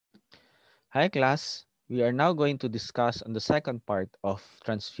Hi class, we are now going to discuss on the second part of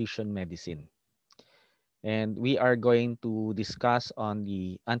transfusion medicine. And we are going to discuss on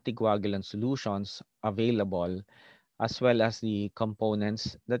the anticoagulant solutions available as well as the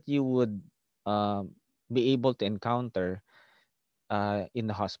components that you would uh, be able to encounter in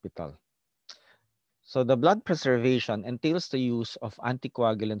the hospital. So the blood preservation entails the use of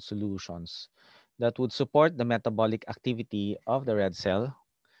anticoagulant solutions that would support the metabolic activity of the red cell,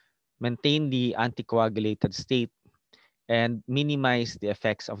 maintain the anticoagulated state, and minimize the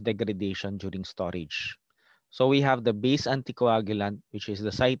effects of degradation during storage. So we have the base anticoagulant, which is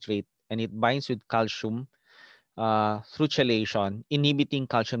the citrate, and it binds with calcium through chelation, inhibiting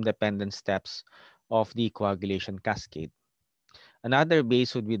calcium-dependent steps of the coagulation cascade. Another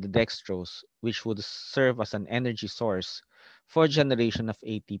base would be the dextrose, which would serve as an energy source for generation of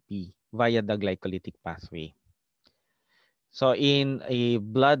ATP via the glycolytic pathway. So in a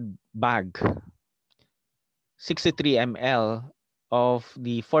blood bag, 63 ml of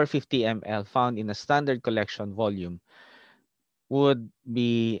the 450 ml found in a standard collection volume would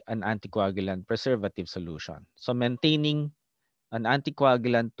be an anticoagulant preservative solution. So maintaining an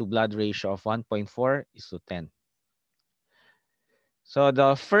anticoagulant to blood ratio of 1.4 is to 10. So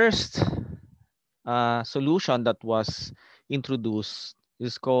the first solution that was introduced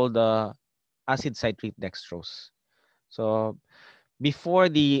is called the acid citrate dextrose. So before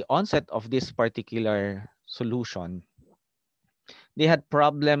the onset of this particular solution, they had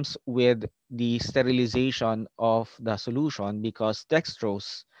problems with the sterilization of the solution because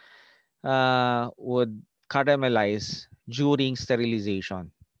dextrose would caramelize during sterilization.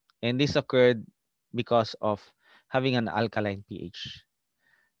 And this occurred because of having an alkaline pH.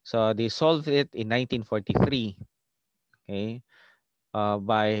 So they solved it in 1943, okay,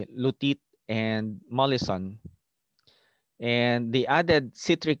 by Lutit and Mollison. And they added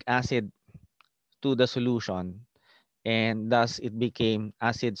citric acid to the solution, and thus it became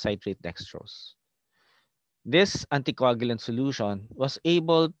acid citrate dextrose. This anticoagulant solution was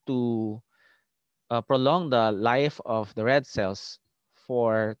able to prolong the life of the red cells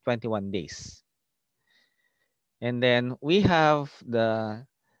for 21 days. And then we have the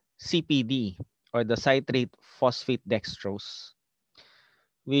CPD, or the citrate phosphate dextrose,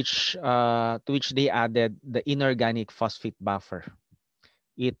 which to which they added the inorganic phosphate buffer.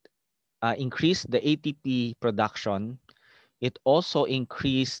 It increased the ATP production. It also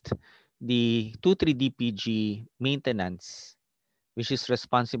increased the 2,3-DPG maintenance, which is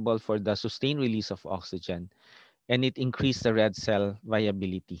responsible for the sustained release of oxygen, and it increased the red cell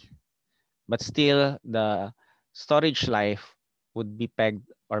viability. But still, the storage life would be pegged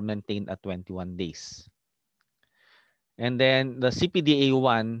or maintained at 21 days. And then the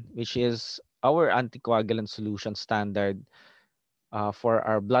CPDA1, which is our anticoagulant solution standard for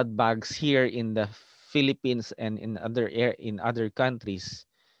our blood bags here in the Philippines and in other countries,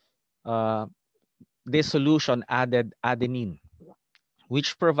 uh, this solution added adenine,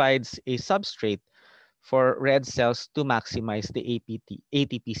 which provides a substrate for red cells to maximize the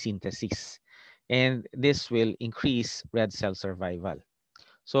ATP synthesis. And this will increase red cell survival.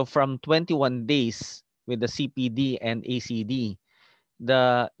 So from 21 days with the CPD and ACD,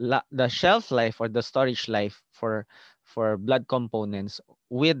 the shelf life or the storage life for blood components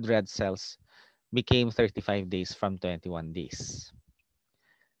with red cells became 35 days from 21 days.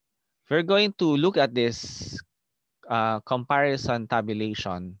 We're going to look at this comparison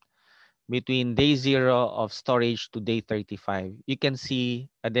tabulation between day 0 of storage to day 35. You can see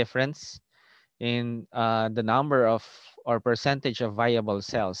a difference in the number of or percentage of viable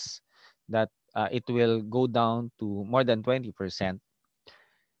cells that it will go down to more than 20%.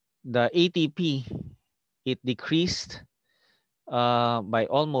 The ATP, it decreased by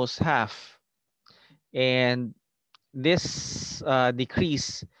almost half. And this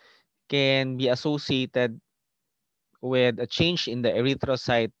decrease can be associated with a change in the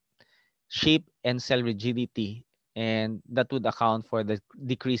erythrocyte shape and cell rigidity, and that would account for the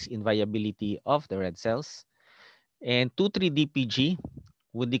decrease in viability of the red cells. And 2,3-DPG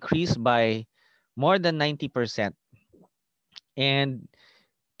would decrease by more than 90%. And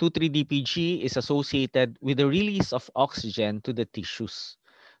 2,3-DPG is associated with the release of oxygen to the tissues.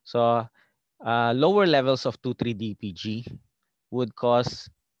 So lower levels of 2,3-DPG would cause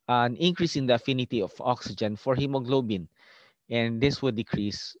an increase in the affinity of oxygen for hemoglobin, and this would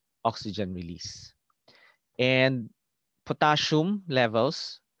decrease oxygen release. And potassium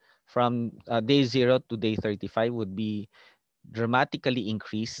levels from day 0 to day 35 would be dramatically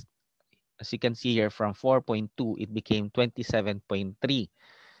increased. As you can see here, from 4.2, it became 27.3.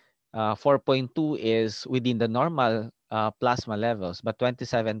 4.2 is within the normal plasma levels, but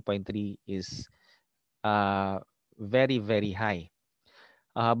 27.3 is uh, very, very high.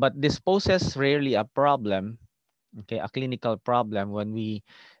 But this poses rarely a problem, okay, a clinical problem when we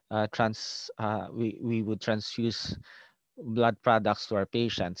would transfuse blood products to our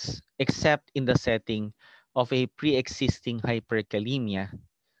patients, except in the setting of a pre-existing hyperkalemia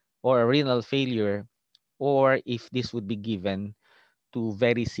or a renal failure, or if this would be given to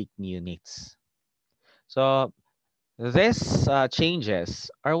very sick neonates. So these changes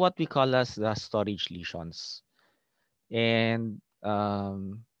are what we call as the storage lesions. And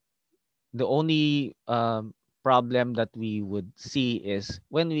the only problem that we would see is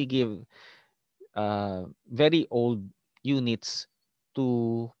when we give very old units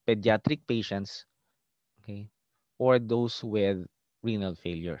to pediatric patients, okay, or those with renal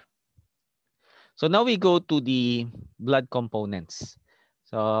failure. So now we go to the blood components.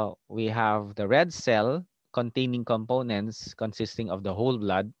 So we have the red cell containing components consisting of the whole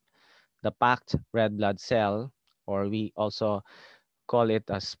blood, the packed red blood cell, or we also call it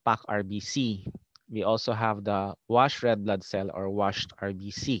as packed RBC. We also have the washed red blood cell or washed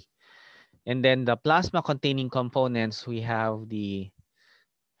RBC. And then the plasma containing components, we have the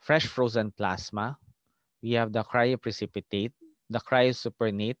fresh frozen plasma, we have the cryoprecipitate, the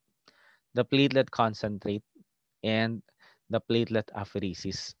cryosupernate, the platelet concentrate, and the platelet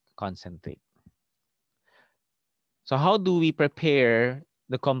apheresis concentrate. So how do we prepare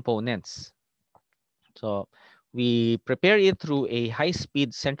the components? So we prepare it through a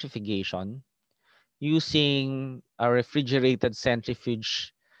high-speed centrifugation using a refrigerated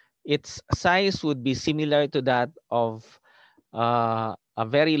centrifuge. Its size would be similar to that of a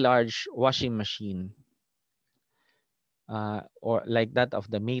very large washing machine, or like that of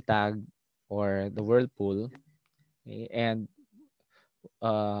the Maytag or the Whirlpool. Okay? And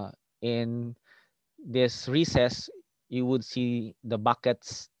uh, in this recess, you would see the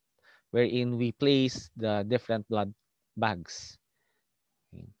buckets wherein we place the different blood bags.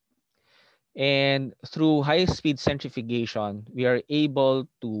 Okay? And through high-speed centrifugation, we are able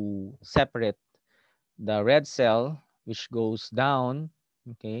to separate the red cell, which goes down,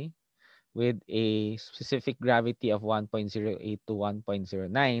 okay, with a specific gravity of 1.08 to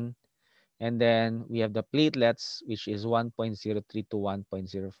 1.09. And then we have the platelets, which is 1.03 to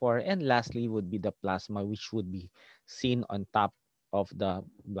 1.04. And lastly would be the plasma, which would be seen on top of the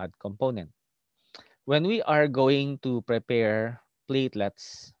blood component. When we are going to prepare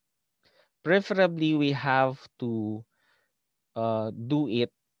platelets, preferably we have to do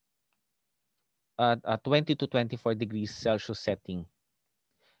it at a 20 to 24 degrees Celsius setting.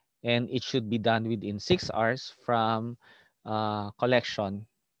 And it should be done within 6 hours from collection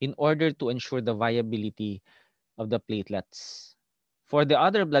in order to ensure the viability of the platelets. For the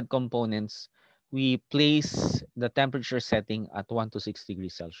other blood components, we place the temperature setting at 1 to 6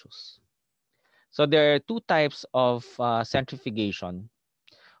 degrees Celsius. So there are two types of centrifugation.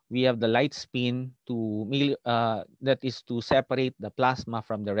 We have the light spin that is to separate the plasma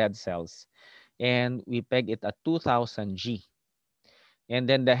from the red cells, and we peg it at 2000 G. And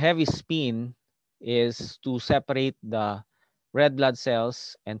then the heavy spin is to separate the red blood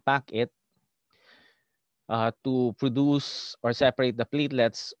cells and pack it to produce or separate the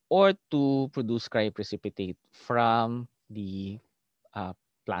platelets or to produce cryoprecipitate from the uh,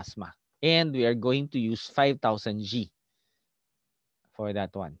 plasma. And we are going to use 5000 G for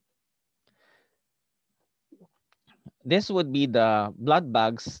that one. This would be the blood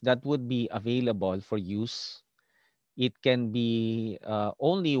bags that would be available for use. It can be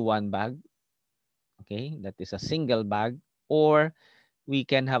only one bag, okay, that is a single bag, or we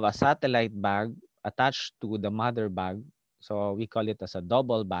can have a satellite bag attached to the mother bag. So we call it as a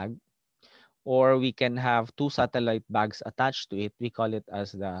double bag. Or we can have two satellite bags attached to it. We call it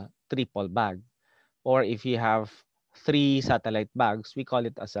as the triple bag. Or if you have three satellite bags, we call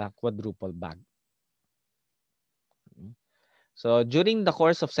it as a quadruple bag. So during the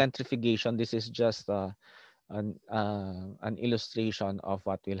course of centrifugation, this is just an illustration of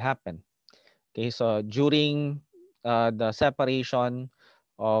what will happen. Okay, so during the separation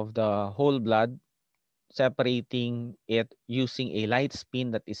of the whole blood, separating it using a light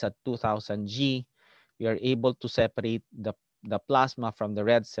spin that is at 2000 G, we are able to separate the plasma from the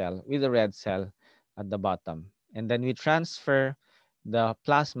red cell with the red cell at the bottom. And then we transfer the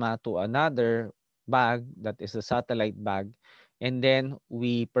plasma to another bag that is a satellite bag. And then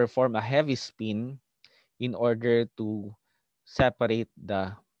we perform a heavy spin in order to separate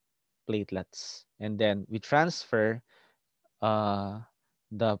the platelets. And then we transfer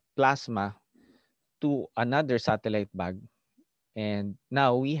the plasma to another satellite bag. And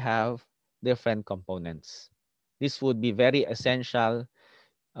now we have different components. This would be very essential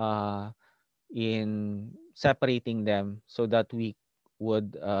uh, in separating them so that we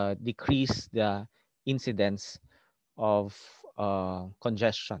would decrease the incidence of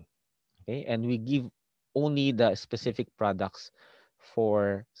congestion. Okay, and we give only the specific products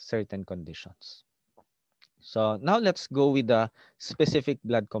for certain conditions. So now let's go with the specific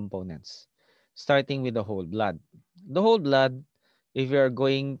blood components, starting with the whole blood. The whole blood, if you are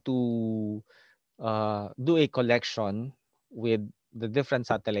going to do a collection with the different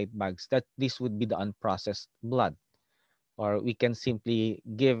satellite bags, that this would be the unprocessed blood, or we can simply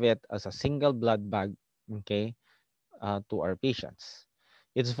give it as a single blood bag, okay, to our patients.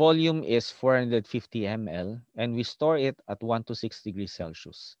 Its volume is 450 ml, and we store it at 1 to 6 degrees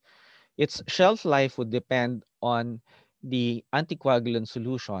Celsius. Its shelf life would depend on the anticoagulant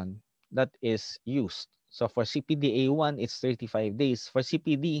solution that is used. So for CPDA1, it's 35 days. For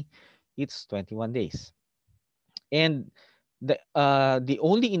CPD, it's 21 days. And the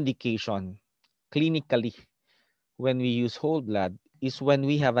only indication clinically when we use whole blood is when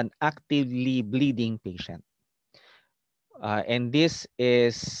we have an actively bleeding patient. And this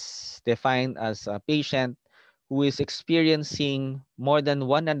is defined as a patient who is experiencing more than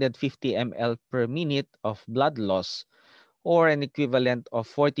 150 ml per minute of blood loss, or an equivalent of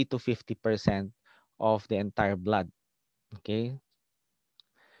 40 to 50% of the entire blood. Okay.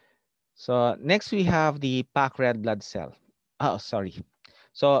 So next we have the packed red blood cell. Oh, sorry.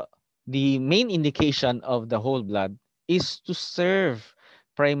 So the main indication of the whole blood is to serve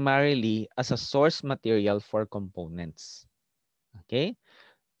primarily as a source material for components. Okay.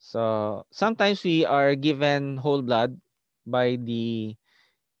 So sometimes we are given whole blood by the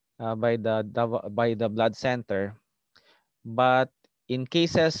by the blood center, but in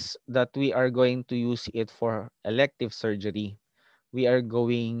cases that we are going to use it for elective surgery, we are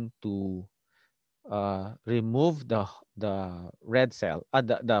going to remove the red cell,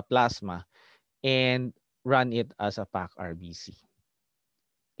 the plasma, and run it as a pack RBC.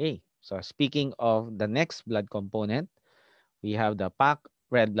 Okay. So speaking of the next blood component, we have the pack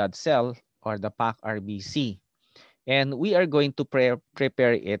red blood cell, or the pack RBC. And we are going to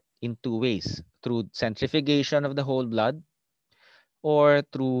prepare it in two ways: through centrifugation of the whole blood, or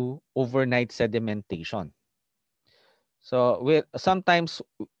through overnight sedimentation. So we sometimes,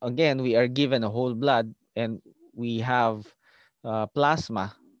 again, we are given a whole blood, and we have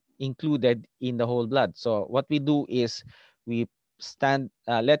plasma included in the whole blood. So what we do is we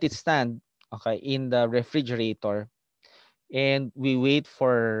let it stand, okay, in the refrigerator, and we wait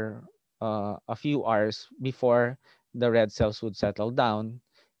for a few hours before the red cells would settle down,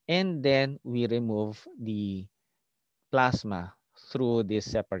 and then we remove the plasma through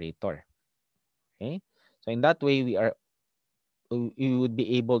this separator. Okay, so in that way we would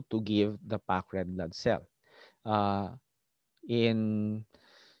be able to give the packed red blood cell. Uh, in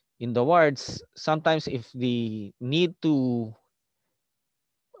in the wards, sometimes if they need to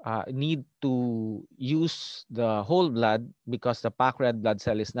use the whole blood because the packed red blood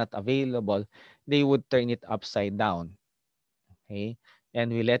cell is not available, they would turn it upside down. Okay,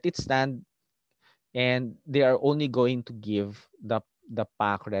 and we let it stand, and they are only going to give the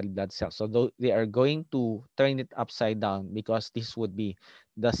packed red blood cell. So they are going to turn it upside down because this would be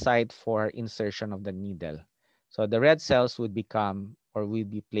the site for insertion of the needle. So the red cells would become, or will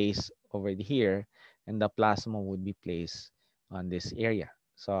be placed over here, and the plasma would be placed on this area.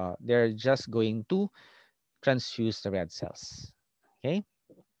 So they're just going to transfuse the red cells. Okay.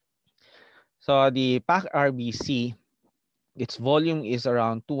 So the packed RBC, its volume is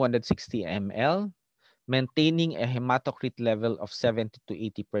around 260 ml. Maintaining a hematocrit level of 70 to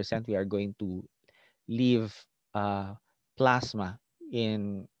 80%, we are going to leave plasma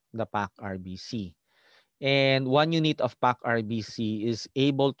in the packed RBC. And 1 unit of packed RBC is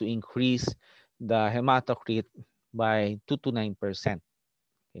able to increase the hematocrit by 2 to 9%.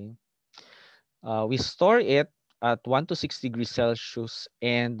 Okay. We store it at 1 to 6 degrees Celsius,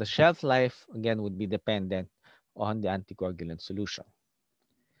 and the shelf life, again, would be dependent on the anticoagulant solution.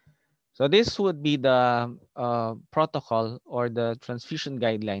 So this would be the protocol or the transfusion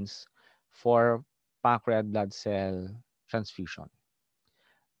guidelines for packed red blood cell transfusion.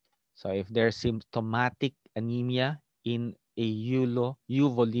 So if there's symptomatic anemia in a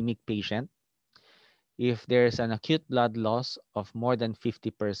euvolemic patient, if there's an acute blood loss of more than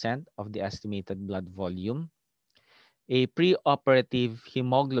 50% of the estimated blood volume, a preoperative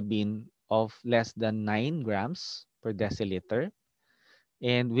hemoglobin of less than 9 grams per deciliter,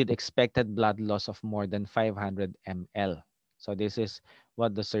 and with expected blood loss of more than 500 ml. So this is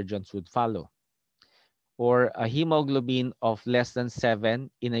what the surgeons would follow. Or a hemoglobin of less than 7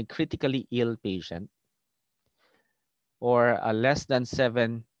 in a critically ill patient, or less than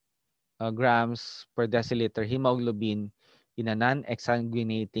 7 grams per deciliter hemoglobin in a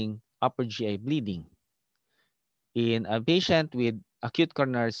non-exsanguinating upper GI bleeding. In a patient with acute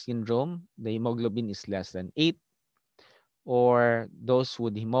coronary syndrome, the hemoglobin is less than 8, or those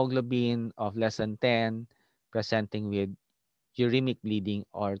with hemoglobin of less than 10 presenting with uremic bleeding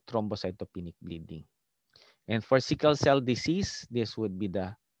or thrombocytopenic bleeding. And for sickle cell disease, this would be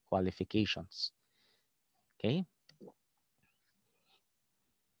the qualifications. Okay.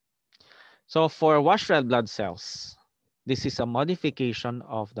 So for washed red blood cells, this is a modification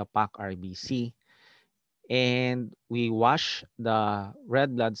of the PAC-RBC, and we wash the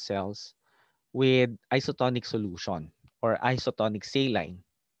red blood cells with isotonic solution or isotonic saline.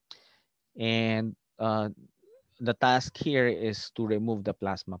 And the task here is to remove the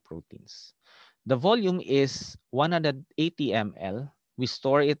plasma proteins. The volume is 180 ml. We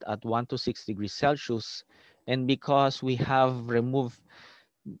store it at 1 to 6 degrees Celsius. And because we have removed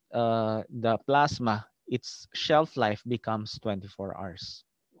the plasma, its shelf life becomes 24 hours.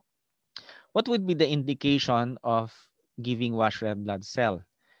 What would be the indication of giving washed red blood cell?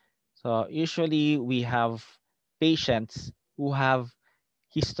 So usually we have patients who have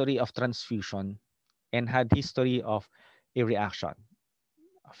history of transfusion and had history of a reaction,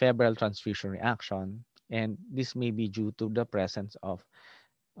 a febrile transfusion reaction, and this may be due to the presence of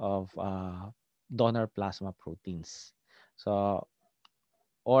donor plasma proteins. So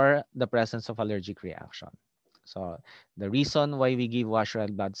or the presence of allergic reaction. So the reason why we give washed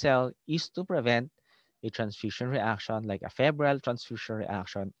red blood cell is to prevent a transfusion reaction like a febrile transfusion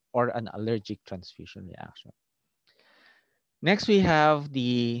reaction or an allergic transfusion reaction. Next, we have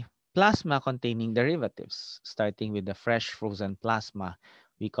the plasma containing derivatives, starting with the fresh frozen plasma.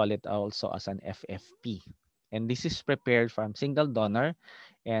 We call it also as an FFP. And this is prepared from single donor,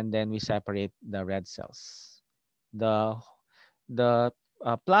 and then we separate the red cells. The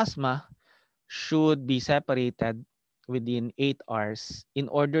plasma should be separated within 8 hours in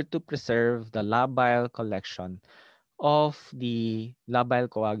order to preserve the labile collection of the labile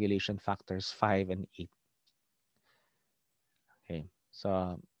coagulation factors 5 and 8. Okay,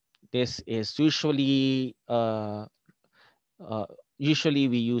 so this is uh, usually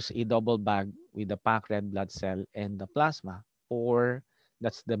we use a double bag with the packed red blood cell and the plasma, or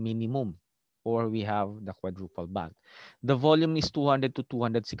that's the minimum, or we have the quadruple bag. The volume is 200 to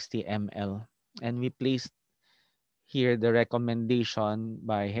 260 ml, and we placed here the recommendation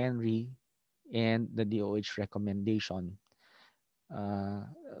by Henry and the DOH recommendation. Uh,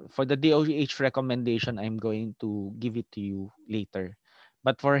 for the DOH recommendation, I'm going to give it to you later.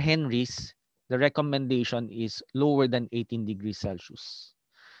 But for Henry's, the recommendation is lower than 18 degrees Celsius.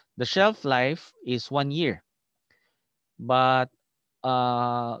 The shelf life is 1 year. But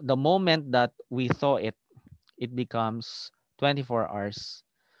the moment that we thaw it, it becomes 24 hours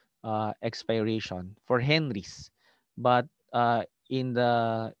expiration for Henry's. But in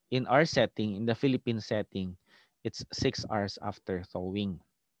our setting, in the Philippine setting, it's 6 hours after thawing.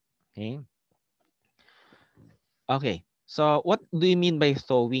 Okay. Okay. So what do you mean by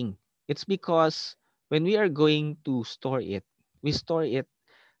thawing? It's because when we are going to store it, we store it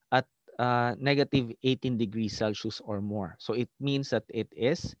at negative 18 degrees Celsius or more. So it means that it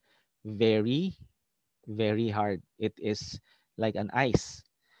is very, very hard. It is like an ice.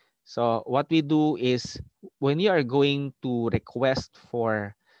 So what we do is when you are going to request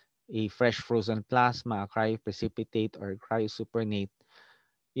for a fresh frozen plasma, cryoprecipitate or cryosupernate,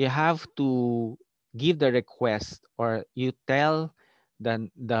 you have to give the request, or you tell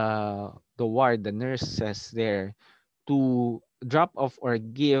the ward, the nurses there, to drop off or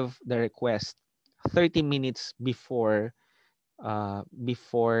give the request 30 minutes before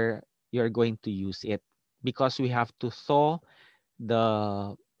you're going to use it, because we have to thaw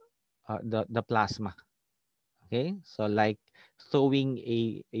the the plasma. Okay, so like thawing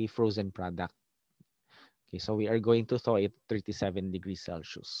a frozen product. Okay, so we are going to thaw it 37 degrees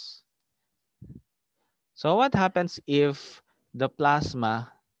Celsius. So what happens if the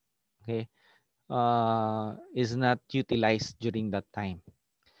plasma, okay, is not utilized during that time?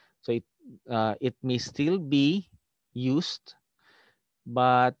 So it may still be used,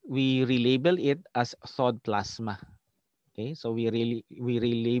 but we relabel it as thawed plasma. Okay, so we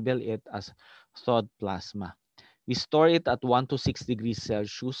relabel it as thawed plasma. We store it at 1 to 6 degrees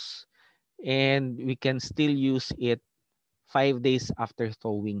Celsius, and we can still use it 5 days after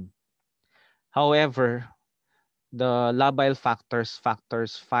thawing. However, the labile factors,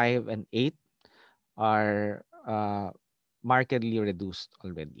 factors 5 and 8, are markedly reduced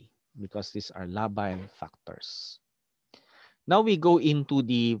already because these are labile factors. Now we go into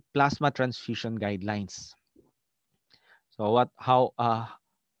the plasma transfusion guidelines. So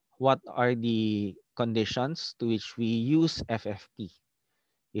what are the conditions to which we use FFP?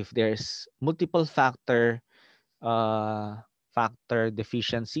 If there's multiple factor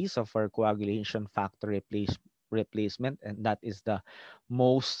deficiencies of our coagulation factor replacement, and that is the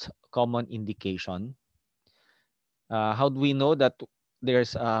most common indication. How do we know that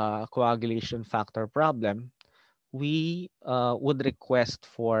there's a coagulation factor problem? We would request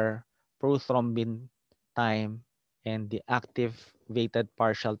for prothrombin time and the activated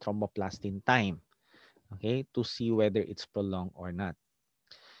partial thromboplastin time, okay, to see whether it's prolonged or not.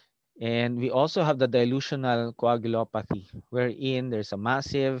 And we also have the dilutional coagulopathy, wherein there's a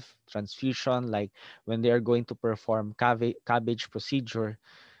massive transfusion, like when they are going to perform cabbage procedure.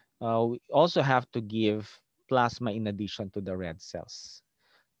 We also have to give plasma in addition to the red cells.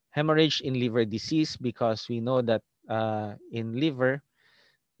 Hemorrhage in liver disease, because we know that in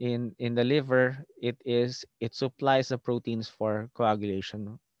the liver, it supplies the proteins for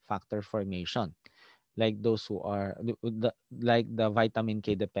coagulation factor formation, like those who are like the vitamin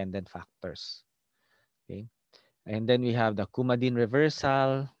K dependent factors. Okay, and then we have the coumadin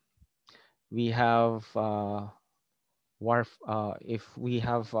reversal. We have if we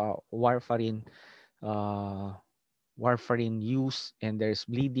have uh, warfarin use and there's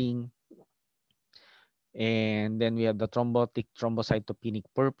bleeding. And then we have the thrombotic thrombocytopenic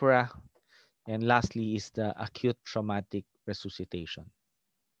purpura. And lastly is the acute traumatic resuscitation.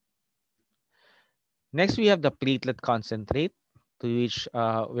 Next, we have the platelet concentrate, to which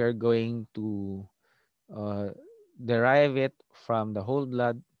we're going to uh, derive it from the whole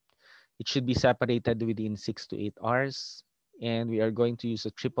blood. It should be separated within 6 to 8 hours. And we are going to use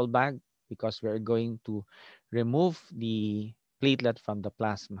a triple bag because we are going to remove the platelet from the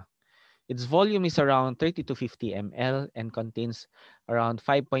plasma. Its volume is around 30 to 50 ml and contains around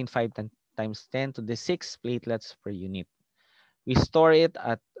 5.5 times 10 to the 6 platelets per unit. We store it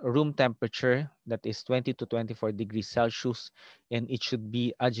at room temperature, that is 20 to 24 degrees Celsius, and it should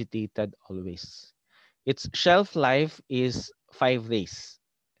be agitated always. Its shelf life is 5 days,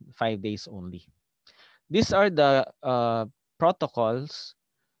 5 days only. These are the protocols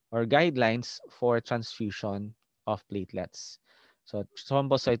or guidelines for transfusion of platelets. So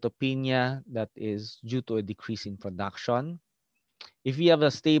thrombocytopenia, that is due to a decrease in production. If we have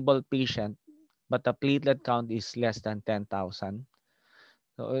a stable patient, but the platelet count is less than 10,000,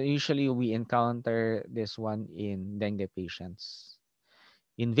 so usually we encounter this one in dengue patients.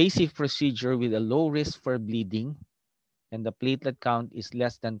 Invasive procedure with a low risk for bleeding and the platelet count is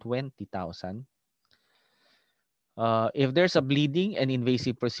less than 20,000. If there's a bleeding and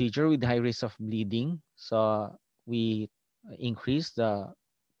invasive procedure with high risk of bleeding, so we increase the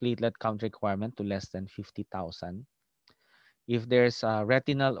platelet count requirement to less than 50,000. If there's a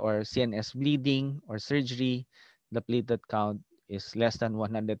retinal or CNS bleeding or surgery, the platelet count is less than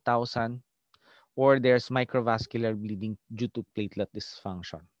 100,000. Or there's microvascular bleeding due to platelet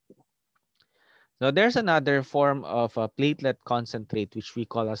dysfunction. So there's another form of a platelet concentrate, which we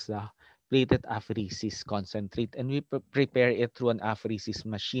call as the platelet apheresis concentrate, and we prepare it through an apheresis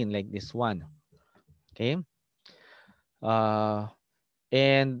machine like this one. Okay, uh,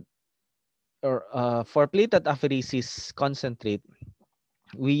 and for platelet apheresis concentrate,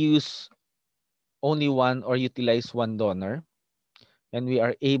 we use only one or utilize one donor, and we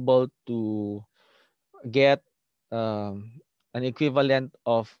are able to get an equivalent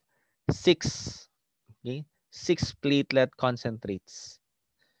of six, okay, 6 platelet concentrates.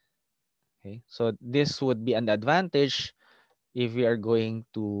 Okay, so this would be an advantage if we are going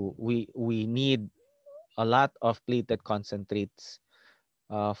to we need a lot of platelet concentrates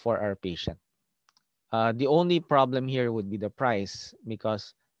for our patient. The only problem here would be the price,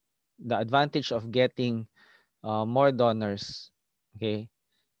 because the advantage of getting more donors, okay,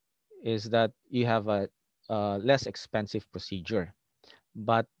 is that you have a less expensive procedure.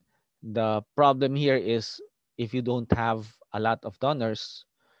 But the problem here is if you don't have a lot of donors,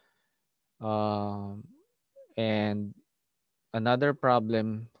 um, and another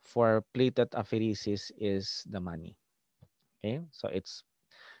problem for platelet apheresis is the money. Okay, so it's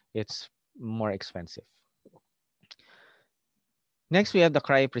more expensive. Next, we have the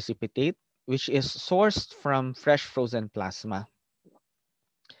cryoprecipitate, which is sourced from fresh frozen plasma,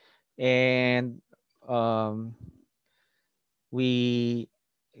 and um, we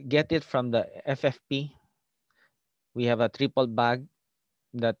get it from the FFP. We have a triple bag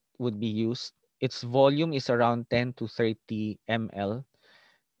that would be used. Its volume is around 10 to 30 ml,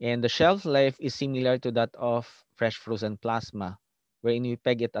 and the shelf life is similar to that of fresh frozen plasma, wherein we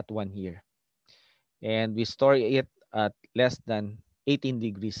peg it at 1 year. And we store it at less than 18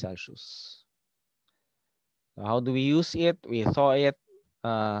 degrees Celsius. How do we use it? We thaw it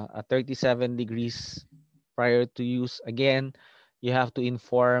at 37 degrees prior to use. Again, you have to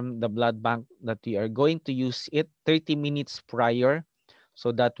inform the blood bank that we are going to use it 30 minutes prior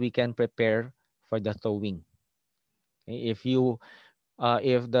so that we can prepare for the thawing. Okay? If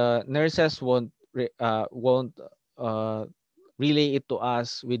the nurses won't uh, relay it to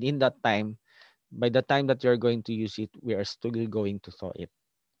us within that time, by the time that you're going to use it, we are still going to thaw it.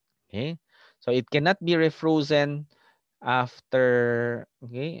 Okay, so it cannot be refrozen after,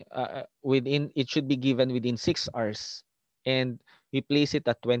 okay, within, it should be given within 6 hours, and we place it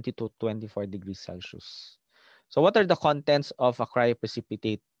at 20 to 24 degrees Celsius. So what are the contents of a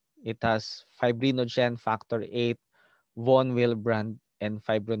cryoprecipitate? It has fibrinogen factor 8, von Willebrand, and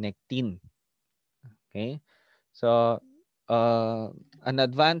fibronectin. Okay, so uh, an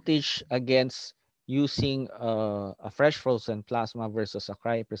advantage against using a fresh frozen plasma versus a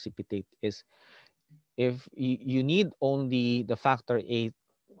cryoprecipitate is, if you need only the factor 8,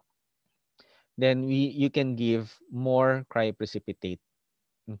 then you can give more cryoprecipitate.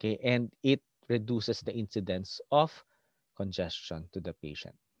 Okay, and it reduces the incidence of congestion to the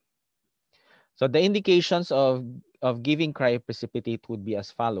patient. So the indications of giving cryoprecipitate would be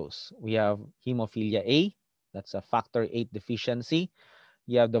as follows. We have hemophilia A, that's a factor 8 deficiency.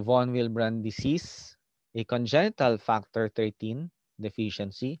 You have the von Willebrand disease, a congenital factor 13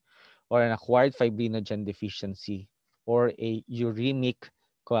 deficiency, or an acquired fibrinogen deficiency, or a uremic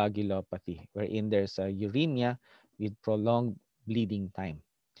coagulopathy, wherein there's a uremia with prolonged bleeding time.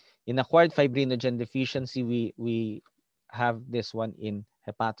 In acquired fibrinogen deficiency, we have this one in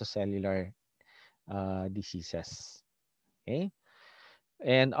hepatocellular diseases. Okay?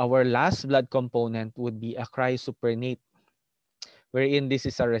 And our last blood component would be a cryosupernate, wherein this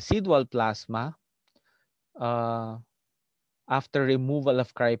is a residual plasma uh, after removal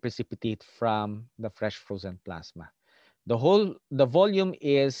of cryoprecipitate from the fresh frozen plasma. The volume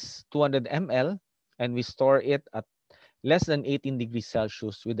is 200 ml, and we store it at less than 18 degrees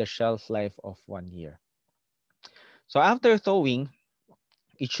Celsius with a shelf life of 1 year. So after thawing,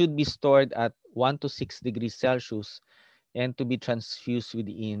 it should be stored at 1 to 6 degrees Celsius and to be transfused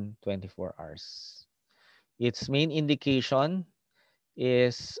within 24 hours. Its main indication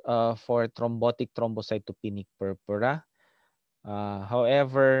is for thrombotic thrombocytopenic purpura.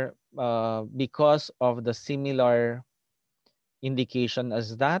 However, because of the similar indication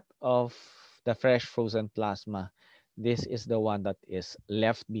as that of the fresh frozen plasma, this is the one that is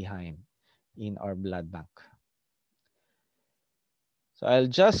left behind in our blood bank. So I'll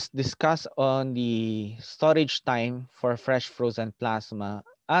just discuss on the storage time for fresh frozen plasma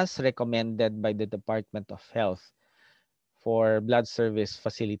as recommended by the Department of Health for blood service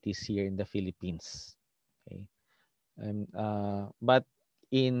facilities here in the Philippines. Okay. But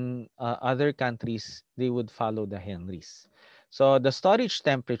in other countries, they would follow the Henrys. So the storage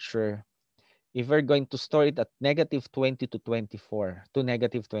temperature, if we're going to store it at negative 20 to 24 to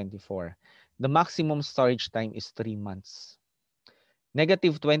negative 24, the maximum storage time is 3 months.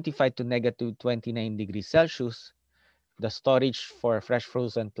 Negative 25 to negative 29 degrees Celsius, the storage for fresh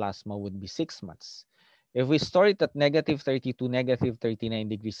frozen plasma would be 6 months. If we store it at negative 30 to negative 39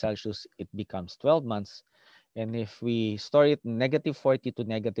 degrees Celsius, it becomes 12 months. And if we store it negative 40 to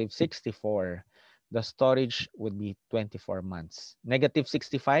negative 64, the storage would be 24 months. Negative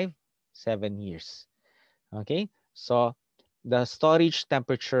 65, 7 years. Okay, so the storage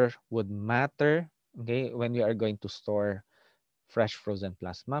temperature would matter, okay, when we are going to store fresh frozen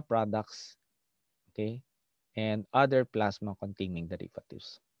plasma products, okay, and other plasma containing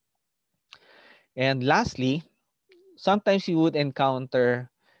derivatives. And lastly, sometimes you would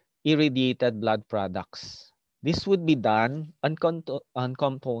encounter irradiated blood products. This would be done on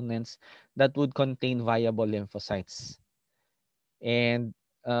components that would contain viable lymphocytes. And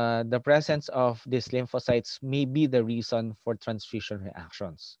the presence of these lymphocytes may be the reason for transfusion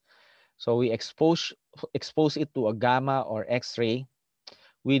reactions. So we expose it to a gamma or X-ray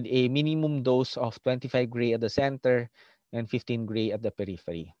with a minimum dose of 25 gray at the center and 15 gray at the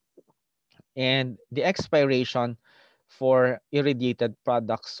periphery. And the expiration for irradiated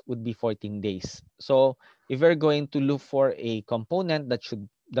products would be 14 days. So if we're going to look for a component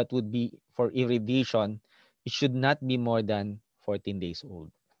that would be for irradiation, it should not be more than 14 days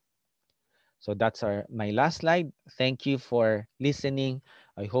old. So that's my last slide. Thank you for listening.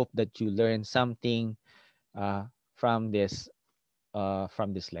 I hope that you learned something uh, from this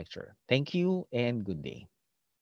lecture. Thank you and good day.